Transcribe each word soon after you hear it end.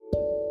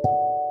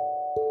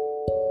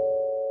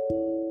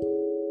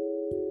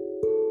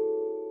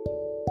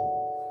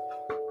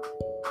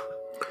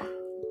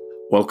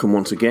Welcome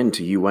once again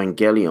to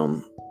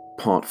Evangelion,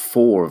 part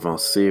 4 of our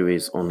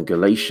series on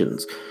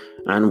Galatians,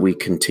 and we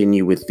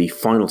continue with the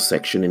final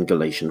section in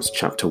Galatians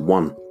chapter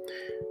 1.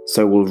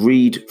 So we'll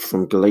read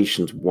from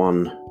Galatians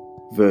 1,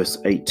 verse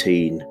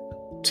 18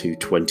 to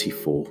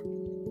 24.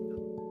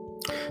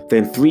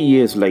 Then 3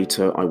 years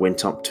later I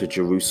went up to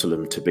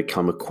Jerusalem to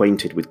become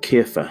acquainted with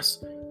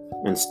Cephas,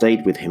 and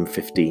stayed with him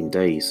 15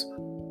 days.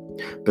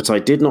 But I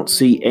did not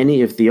see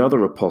any of the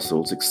other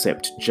apostles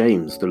except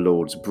James, the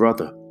Lord's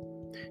brother.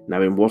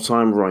 Now in what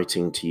I am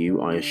writing to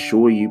you, I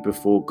assure you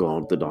before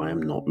God that I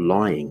am not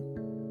lying.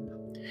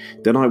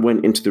 Then I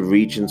went into the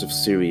regions of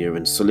Syria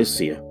and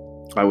Cilicia.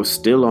 I was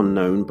still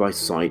unknown by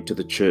sight to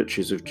the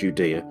churches of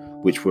Judea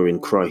which were in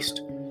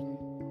Christ.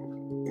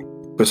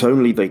 But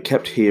only they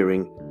kept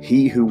hearing,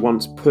 "He who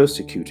once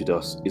persecuted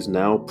us is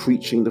now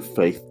preaching the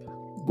faith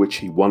which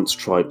he once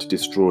tried to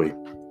destroy."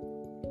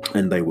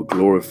 And they were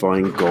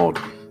glorifying God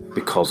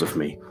because of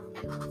me.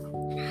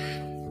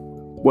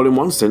 Well, in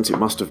one sense, it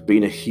must have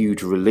been a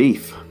huge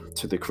relief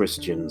to the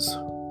Christians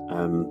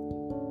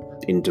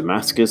in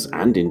Damascus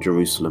and in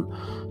Jerusalem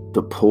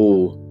that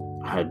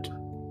Paul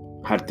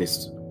had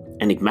this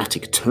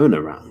enigmatic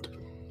turnaround.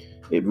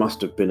 It must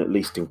have been at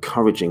least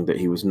encouraging that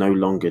he was no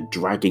longer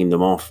dragging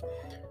them off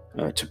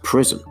to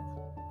prison.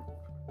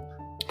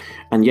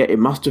 And yet it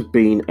must have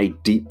been a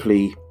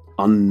deeply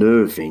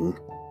unnerving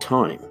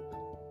time.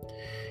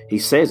 He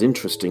says,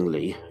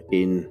 interestingly,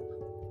 in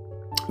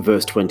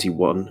verse 22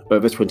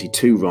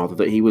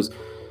 that he was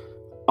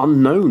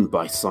unknown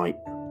by sight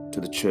to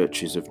the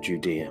churches of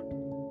Judea.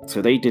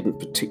 So they didn't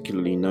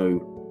particularly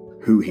know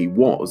who he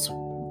was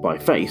by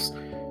face,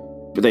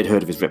 but they'd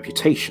heard of his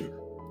reputation.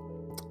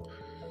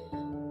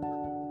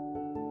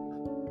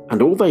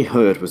 And all they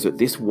heard was that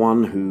this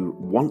one who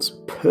once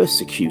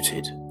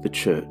persecuted the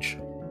church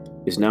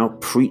is now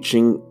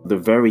preaching the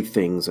very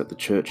things that the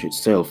church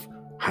itself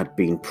had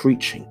been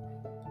preaching.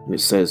 And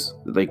it says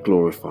that they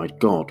glorified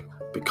God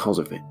because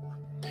of it.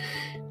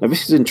 Now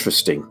this is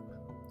interesting.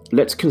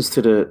 Let's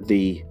consider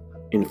the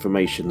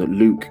information that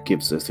Luke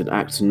gives us in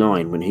Acts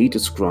 9 when he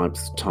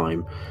describes the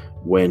time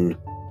when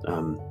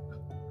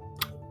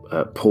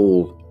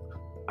Paul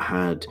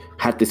had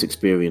this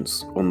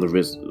experience on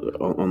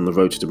the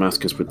road to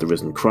Damascus with the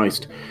risen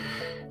Christ,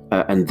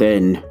 and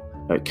then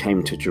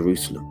came to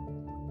Jerusalem.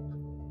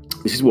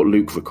 This is what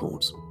Luke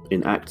records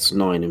in Acts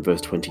 9 in verse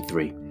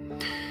 23.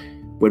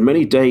 When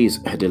many days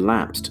had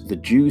elapsed, the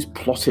Jews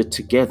plotted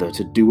together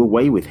to do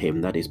away with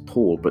him, that is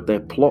Paul, but their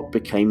plot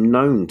became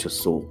known to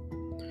Saul.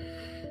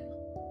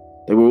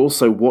 They were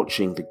also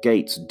watching the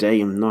gates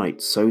day and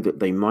night so that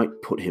they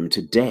might put him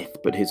to death,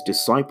 but his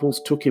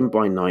disciples took him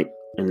by night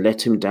and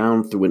let him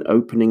down through an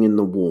opening in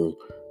the wall,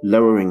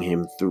 lowering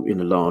him through in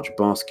a large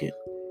basket.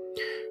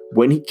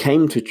 When he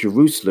came to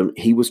Jerusalem,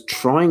 he was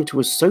trying to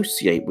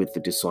associate with the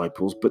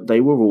disciples, but they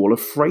were all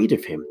afraid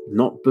of him,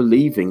 not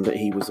believing that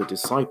he was a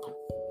disciple.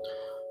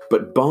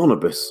 But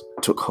Barnabas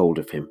took hold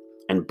of him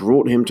and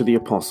brought him to the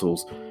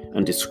apostles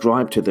and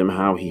described to them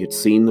how he had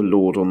seen the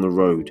Lord on the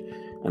road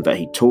and that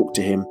he talked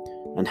to him,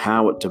 and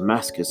how at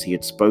Damascus he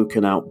had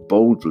spoken out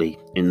boldly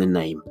in the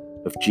name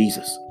of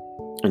Jesus.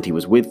 And he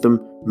was with them,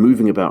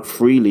 moving about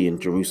freely in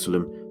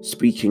Jerusalem,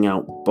 speaking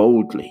out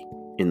boldly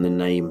in the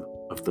name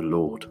of the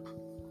Lord.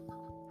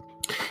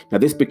 Now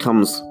this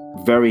becomes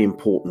very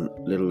important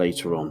a little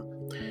later on.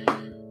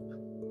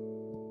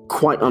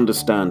 Quite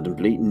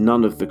understandably,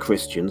 none of the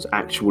Christians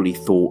actually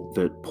thought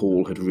that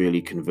Paul had really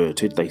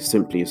converted. They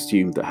simply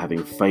assumed that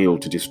having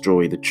failed to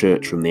destroy the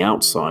church from the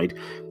outside,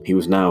 he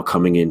was now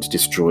coming in to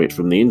destroy it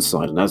from the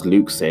inside. And as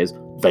Luke says,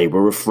 they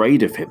were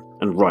afraid of him,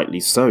 and rightly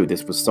so.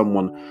 This was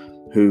someone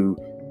who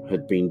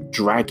had been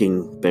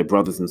dragging their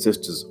brothers and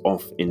sisters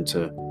off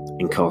into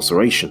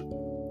incarceration.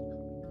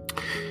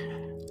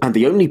 And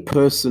the only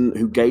person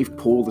who gave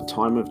Paul the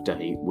time of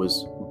day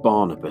was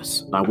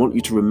Barnabas. I want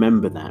you to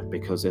remember that,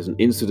 because there's an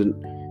incident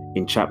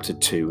in chapter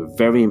 2, a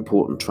very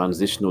important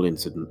transitional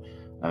incident,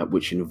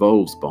 which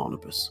involves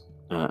Barnabas,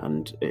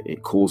 and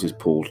it causes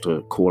Paul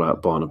to call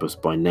out Barnabas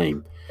by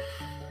name.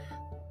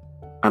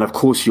 And of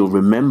course you'll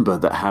remember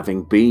that,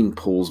 having been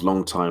Paul's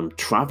long-time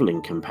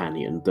travelling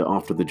companion, that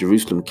after the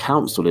Jerusalem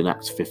Council in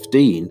Acts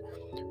 15,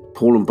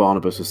 Paul and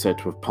Barnabas are said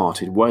to have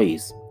parted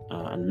ways,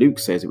 and Luke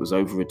says it was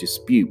over a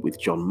dispute with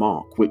John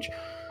Mark, which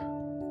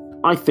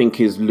I think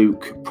is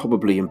Luke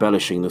probably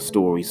embellishing the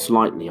story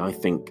slightly. I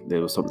think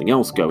there was something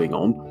else going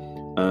on,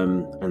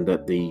 and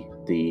that the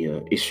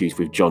issues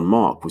with John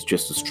Mark was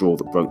just the straw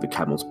that broke the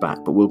camel's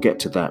back. But we'll get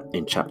to that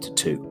in chapter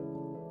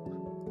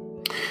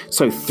 2.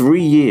 So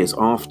 3 years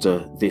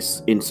after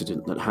this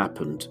incident that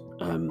happened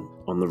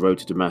on the road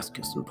to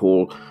Damascus, and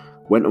Paul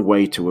went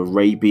away to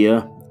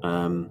Arabia,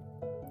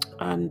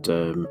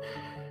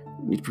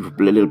 need to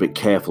be a little bit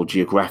careful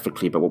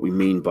geographically about what we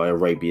mean by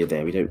Arabia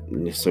there. We don't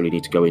necessarily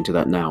need to go into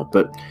that now,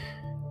 but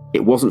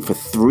it wasn't for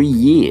 3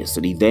 years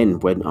that he then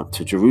went up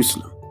to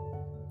Jerusalem.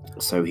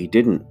 So he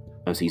didn't,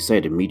 as he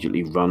said,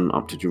 immediately run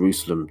up to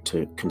Jerusalem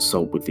to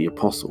consult with the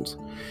apostles.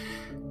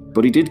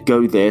 But he did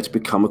go there to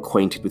become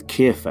acquainted with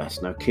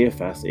Cephas. Now,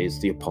 Cephas is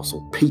the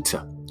Apostle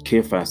Peter.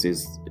 Caiaphas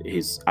is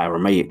his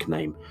Aramaic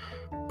name.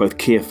 Both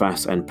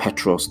Caiaphas and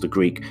Petros, the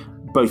Greek,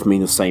 both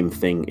mean the same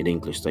thing in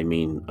English. They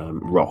mean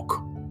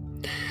rock.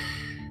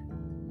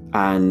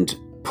 And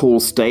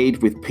Paul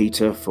stayed with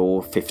Peter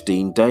for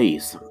 15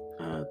 days.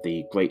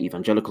 The great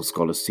evangelical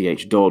scholar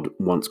C.H. Dodd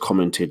once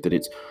commented that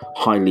it's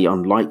highly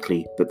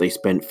unlikely that they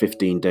spent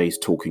 15 days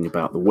talking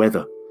about the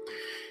weather.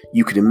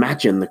 You could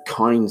imagine the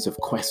kinds of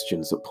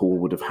questions that Paul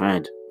would have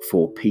had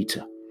for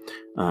Peter.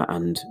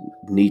 And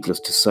needless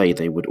to say,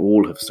 they would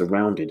all have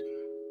surrounded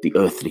the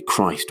earthly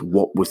Christ.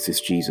 What was this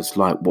Jesus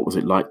like? What was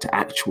it like to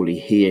actually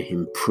hear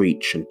him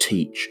preach and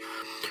teach?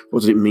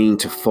 What does it mean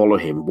to follow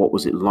him? What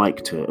was it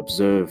like to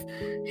observe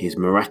his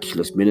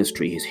miraculous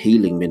ministry, his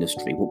healing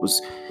ministry? What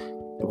was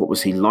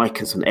he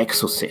like as an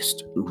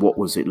exorcist? What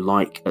was it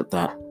like at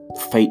that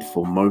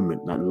fateful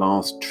moment, that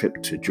last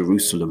trip to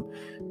Jerusalem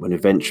when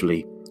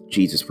eventually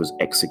Jesus was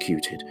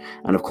executed?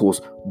 And of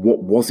course,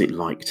 what was it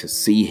like to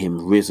see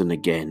him risen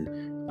again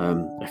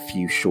a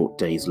few short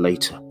days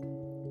later?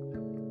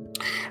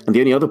 And the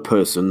only other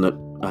person that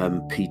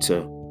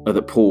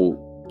that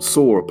Paul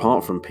saw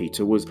apart from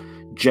Peter was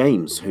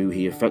James, who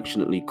he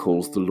affectionately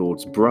calls the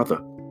Lord's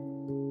brother.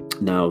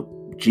 Now,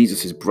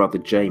 Jesus' brother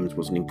James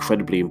was an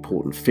incredibly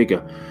important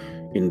figure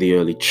in the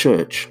early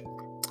church.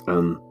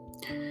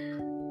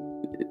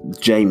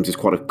 James is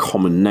quite a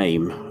common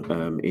name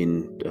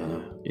in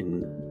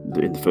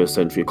the first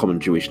century, a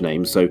common Jewish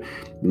name. So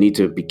we need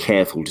to be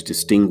careful to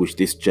distinguish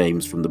this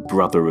James from the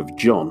brother of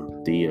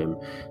John, the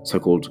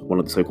one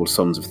of the so-called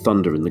sons of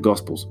thunder in the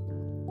Gospels.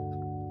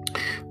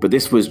 But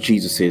this was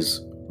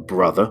Jesus's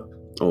brother,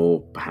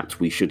 or perhaps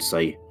we should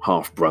say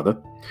half-brother.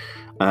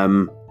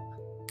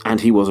 And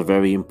he was a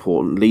very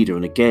important leader.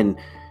 And again,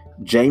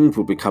 James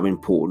will become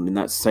important in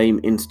that same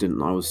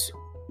incident I was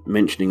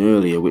mentioning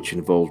earlier, which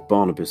involved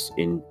Barnabas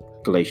in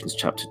Galatians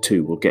chapter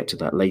 2. We'll get to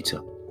that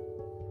later.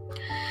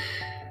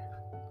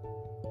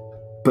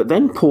 But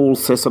then Paul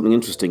says something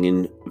interesting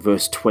in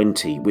verse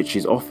 20, which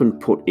is often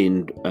put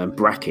in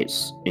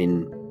brackets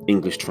in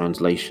English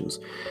translations.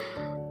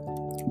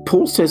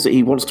 Paul says that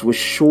he wants to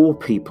assure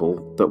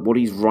people that what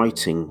he's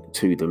writing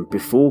to them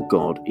before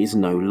God is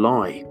no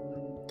lie.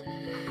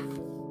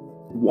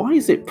 Why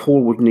is it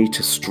Paul would need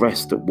to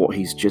stress that what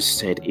he's just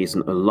said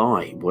isn't a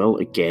lie? Well,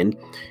 again,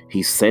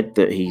 he said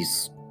that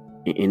he's,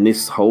 in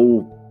this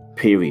whole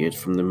period,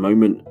 from the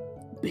moment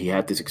he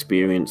had this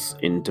experience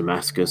in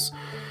Damascus,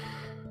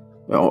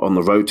 on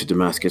the road to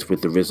Damascus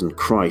with the risen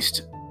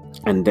Christ,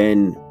 and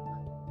then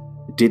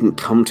didn't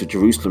come to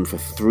Jerusalem for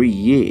 3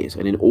 years.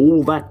 And in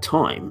all that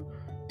time,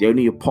 the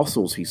only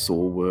apostles he saw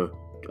were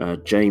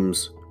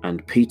James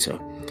and Peter.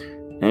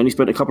 And only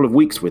spent a couple of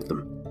weeks with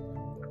them.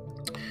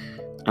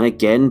 And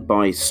again,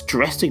 by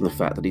stressing the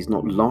fact that he's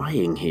not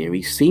lying here,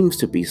 he seems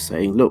to be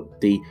saying,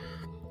 look, the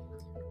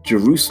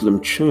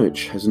Jerusalem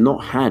church has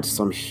not had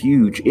some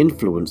huge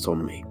influence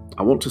on me.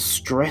 I want to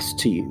stress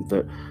to you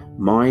that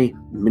my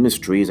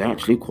ministry is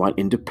actually quite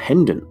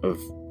independent of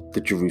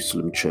the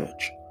Jerusalem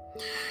church.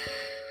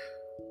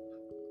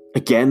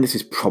 Again, this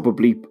is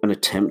probably an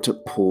attempt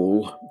at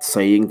Paul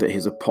saying that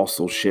his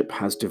apostleship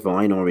has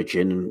divine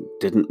origin and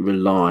didn't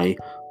rely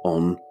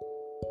on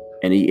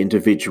any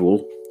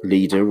individual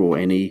leader or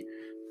any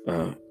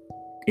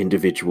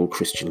individual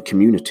Christian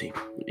community.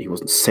 He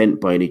wasn't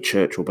sent by any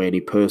church or by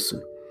any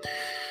person.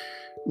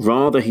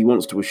 Rather, he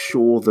wants to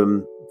assure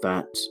them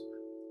that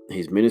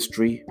his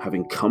ministry,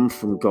 having come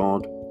from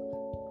God,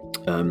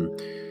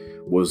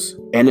 was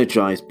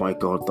energized by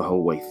God the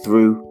whole way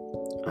through,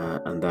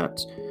 and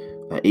that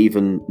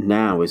even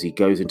now, as he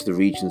goes into the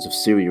regions of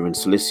Syria and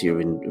Cilicia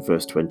in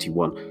verse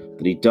 21,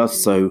 that he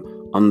does so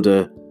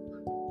under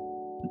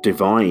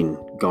divine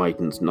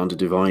guidance and under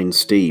divine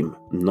steam,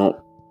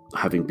 not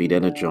having been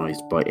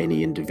energized by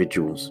any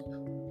individuals.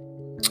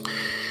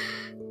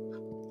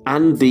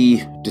 And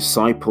the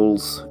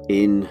disciples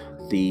in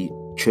the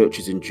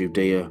churches in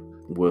Judea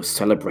were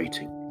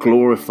celebrating,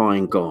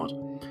 glorifying God,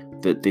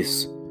 that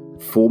this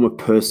former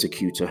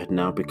persecutor had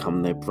now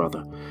become their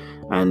brother.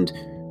 And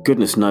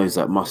goodness knows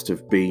that must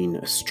have been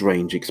a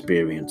strange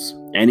experience.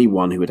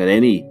 Anyone who had had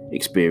any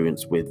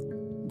experience with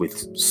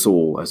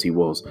Saul as he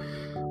was,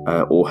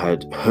 or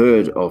had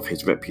heard of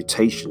his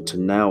reputation, to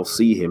now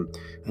see him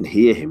and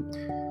hear him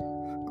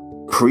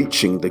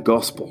preaching the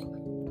gospel.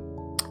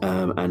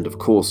 And of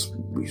course,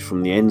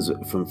 from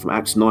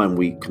Acts 9,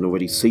 we can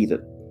already see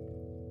that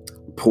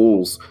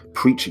Paul's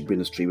preaching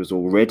ministry was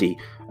already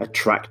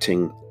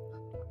attracting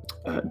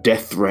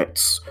death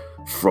threats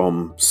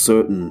from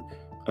certain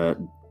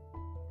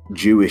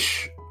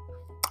Jewish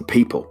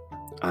people.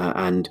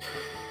 And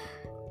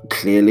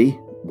clearly,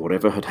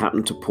 whatever had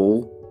happened to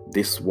Paul,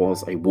 this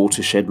was a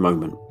watershed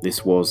moment.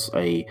 This was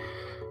a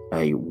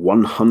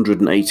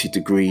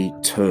 180-degree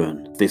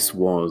turn. This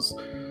was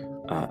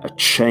a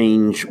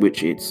change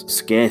which it's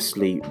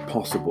scarcely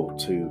possible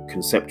to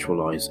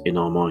conceptualize in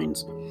our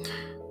minds.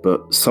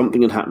 But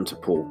something had happened to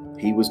Paul.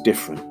 He was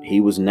different.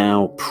 He was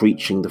now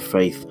preaching the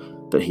faith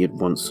that he had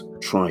once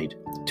tried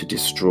to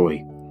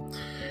destroy.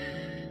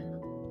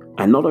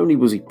 And not only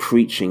was he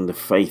preaching the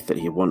faith that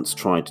he once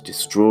tried to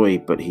destroy,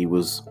 but he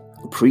was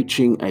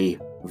preaching a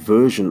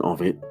version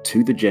of it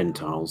to the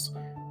Gentiles,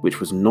 which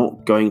was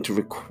not going to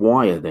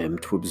require them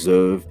to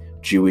observe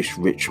Jewish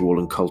ritual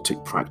and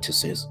cultic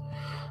practices.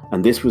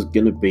 And this was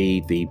going to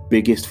be the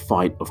biggest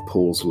fight of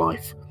Paul's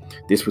life.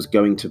 This was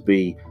going to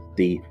be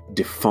the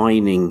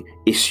defining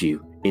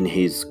issue in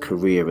his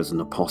career as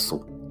an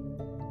apostle.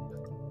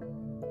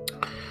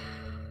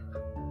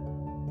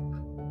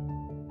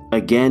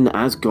 Again,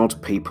 as God's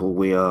people,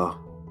 we are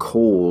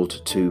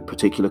called to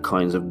particular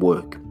kinds of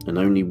work, and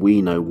only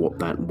we know what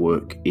that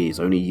work is.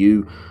 Only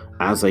you,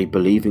 as a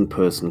believing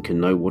person, can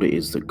know what it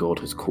is that God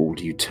has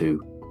called you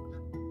to.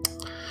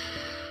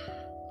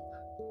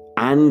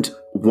 And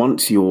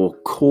once you're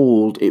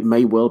called, it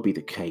may well be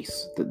the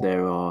case that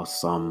there are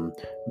some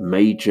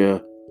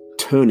major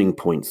turning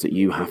points that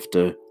you have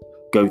to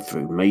go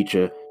through,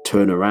 major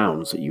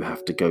turnarounds that you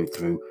have to go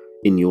through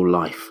in your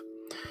life.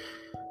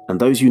 And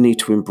those you need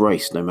to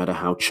embrace, no matter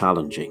how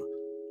challenging.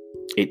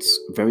 It's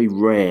very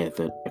rare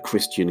that a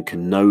Christian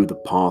can know the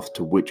path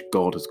to which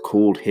God has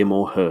called him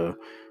or her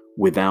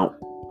without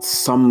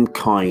some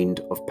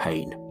kind of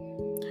pain.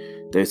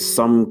 There's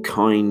some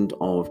kind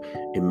of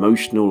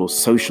emotional or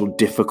social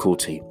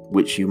difficulty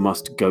which you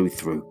must go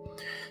through.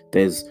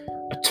 There's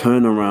a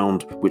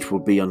turnaround which will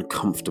be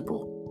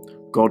uncomfortable.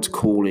 God's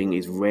calling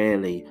is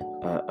rarely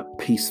a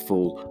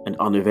peaceful and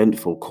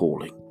uneventful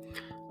calling.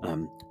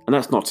 And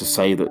that's not to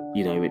say that,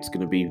 it's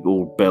going to be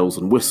all bells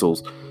and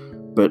whistles,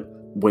 but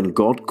when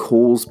God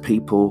calls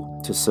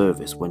people to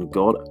service, when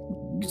God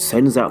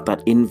sends out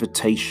that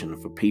invitation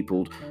for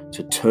people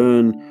to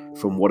turn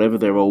from whatever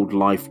their old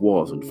life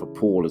was, and for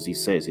Paul, as he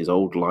says, his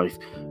old life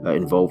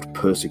involved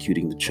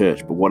persecuting the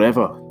church, but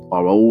whatever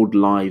our old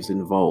lives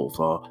involve,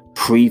 our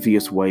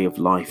previous way of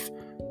life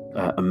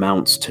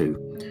amounts to,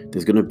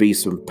 there's going to be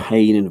some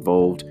pain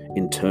involved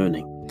in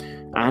turning.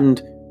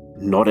 And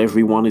not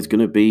everyone is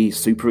going to be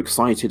super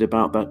excited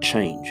about that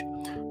change.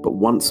 But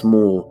once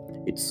more,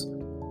 it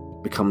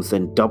becomes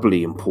then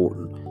doubly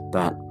important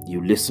that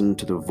you listen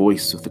to the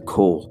voice of the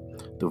call,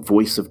 the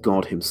voice of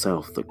God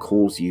himself that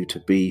calls you to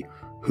be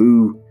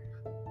who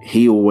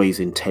he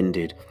always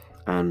intended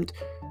and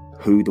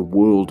who the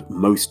world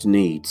most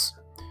needs.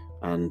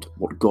 And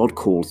what God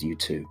calls you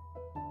to,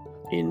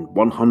 in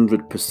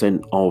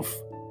 100% of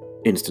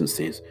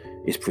instances,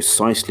 is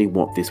precisely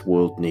what this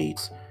world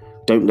needs.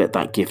 Don't let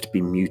that gift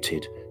be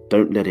muted.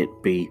 Don't let it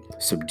be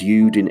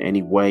subdued in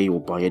any way or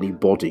by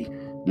anybody.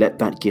 Let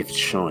that gift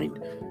shine.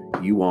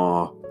 You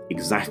are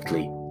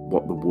exactly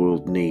what the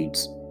world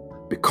needs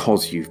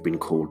because you've been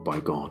called by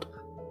God.